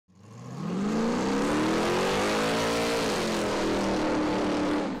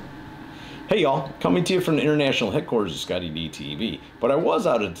Hey y'all, coming to you from the international headquarters of ScottieDTV, but I was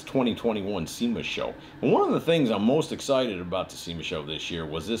out at the 2021 SEMA Show, and one of the things I'm most excited about the SEMA Show this year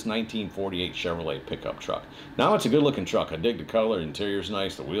was this 1948 Chevrolet pickup truck. Now it's a good looking truck. I dig the color, the interior's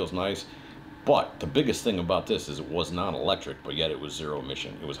nice, the wheel's nice, but the biggest thing about this is it was not electric, but yet it was zero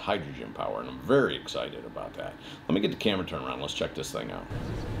emission. It was hydrogen power, and I'm very excited about that. Let me get the camera turned around. Let's check this thing out.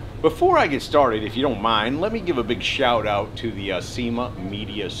 Before I get started, if you don't mind, let me give a big shout out to the SEMA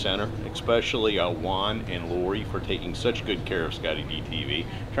Media Center, especially Juan and Lori for taking such good care of ScottieDTV,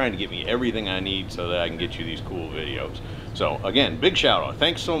 trying to get me everything I need so that I can get you these cool videos. So again, big shout out.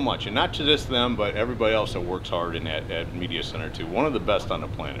 Thanks so much. And not just them, but everybody else that works hard in that Media Center too. One of the best on the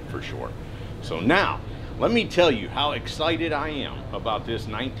planet for sure. So now, let me tell you how excited I am about this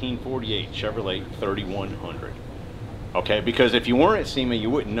 1948 Chevrolet 3100. Okay, because if you weren't at SEMA, you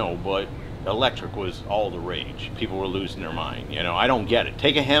wouldn't know, but electric was all the rage. People were losing their mind. You know, I don't get it.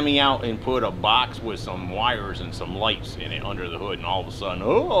 Take a Hemi out and put a box with some wires and some lights in it under the hood, and all of a sudden,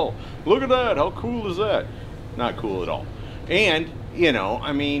 oh, look at that. How cool is that? Not cool at all. And, you know,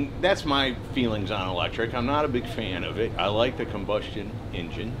 I mean, that's my feelings on electric. I'm not a big fan of it. I like the combustion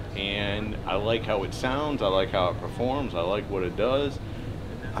engine, and I like how it sounds. I like how it performs. I like what it does.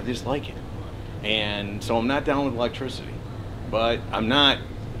 I just like it. And so I'm not down with electricity, but I'm not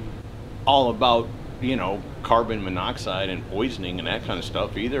all about, you know, carbon monoxide and poisoning and that kind of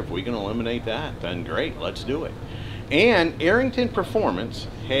stuff either. If we can eliminate that, then great, let's do it. And Arrington Performance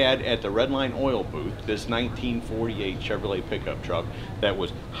had at the Redline Oil booth this 1948 Chevrolet pickup truck that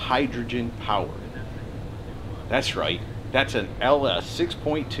was hydrogen powered. That's right. That's an LS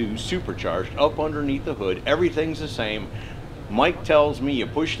 6.2 supercharged up underneath the hood. Everything's the same. Mike tells me you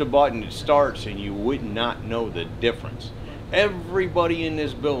push the button, it starts, and you would not know the difference. Everybody in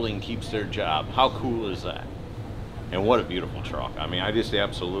this building keeps their job. How cool is that? And what a beautiful truck. I mean, I just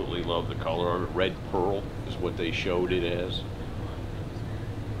absolutely love the color of it. Red Pearl is what they showed it as.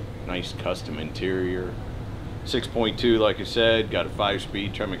 Nice custom interior. 6.2, like I said, got a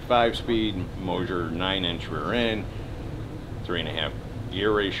 5-speed, Tremec 5-speed, Moser 9-inch rear end, 3.5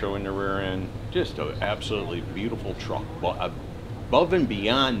 gear ratio in the rear end. Just an absolutely beautiful truck. But above and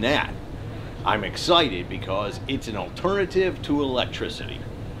beyond that, I'm excited because it's an alternative to electricity.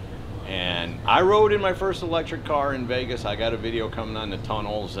 And I rode in my first electric car in Vegas. I got a video coming on the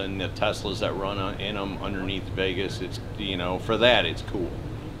tunnels and the Teslas that run in them underneath Vegas. It's, you know, for that it's cool.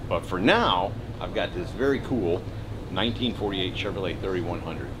 But for now, I've got this very cool 1948 Chevrolet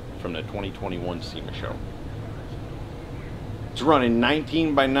 3100 from the 2021 SEMA Show. It's running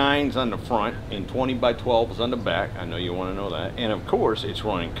 19x9s on the front and 20x12s on the back. I know you want to know that. And of course, it's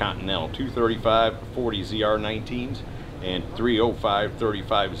running Continental 235 40 ZR19s and 305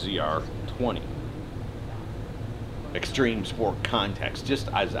 35 ZR20. Extreme Sport Context, just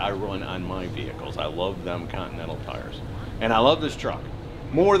as I run on my vehicles. I love them Continental tires. And I love this truck.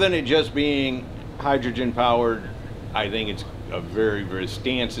 More than it just being hydrogen powered, I think it's a very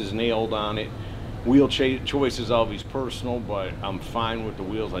stance is nailed on it. Wheel choice is always personal, but I'm fine with the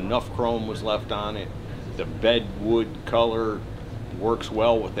wheels. Enough chrome was left on it. The bed wood color works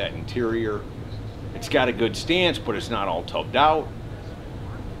well with that interior. It's got a good stance, but it's not all tubbed out.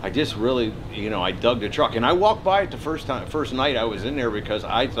 I just really, you know, I dug the truck. And I walked by it the first night I was in there because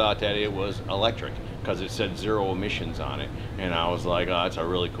I thought that it was electric because it said zero emissions on it. And I was like, oh, it's a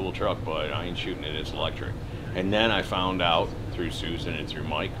really cool truck, but I ain't shooting it, it's electric. And then I found out through Susan and through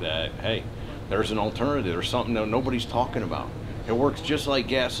Mike that, hey, there's an alternative. There's something that nobody's talking about. It works just like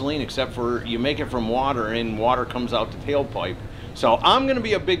gasoline, except for you make it from water and water comes out the tailpipe. So I'm going to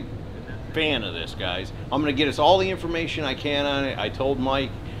be a big fan of this, guys. I'm going to get us all the information I can on it. I told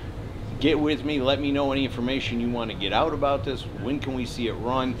Mike, get with me, let me know any information you want to get out about this. When can we see it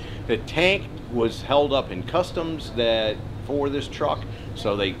run? The tank was held up in customs for this truck,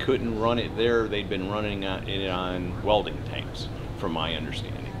 so they couldn't run it there. They'd been running it on welding tanks, from my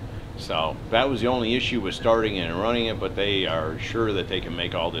understanding. So that was the only issue with starting it and running it, but they are sure that they can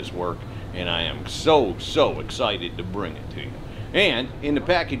make all this work, and I am so excited to bring it to you. And in the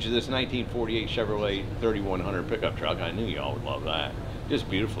package of this 1948 Chevrolet 3100 pickup truck, I knew y'all would love that. Just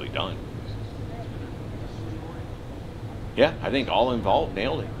beautifully done. Yeah, I think all involved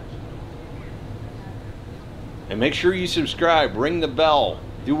nailed it. And make sure you subscribe, ring the bell,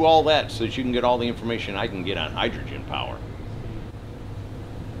 do all that so that you can get all the information I can get on hydrogen power.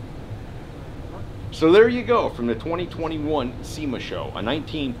 So there you go, from the 2021 SEMA Show, a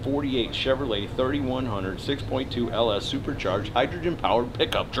 1948 Chevrolet 3100 6.2 LS Supercharged hydrogen-powered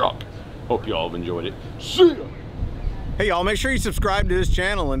pickup truck. Hope you all have enjoyed it. See ya! Hey y'all, make sure you subscribe to this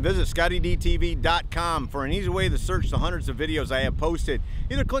channel and visit ScottieDTV.com for an easy way to search the hundreds of videos I have posted.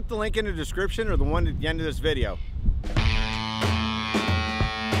 Either click the link in the description or the one at the end of this video.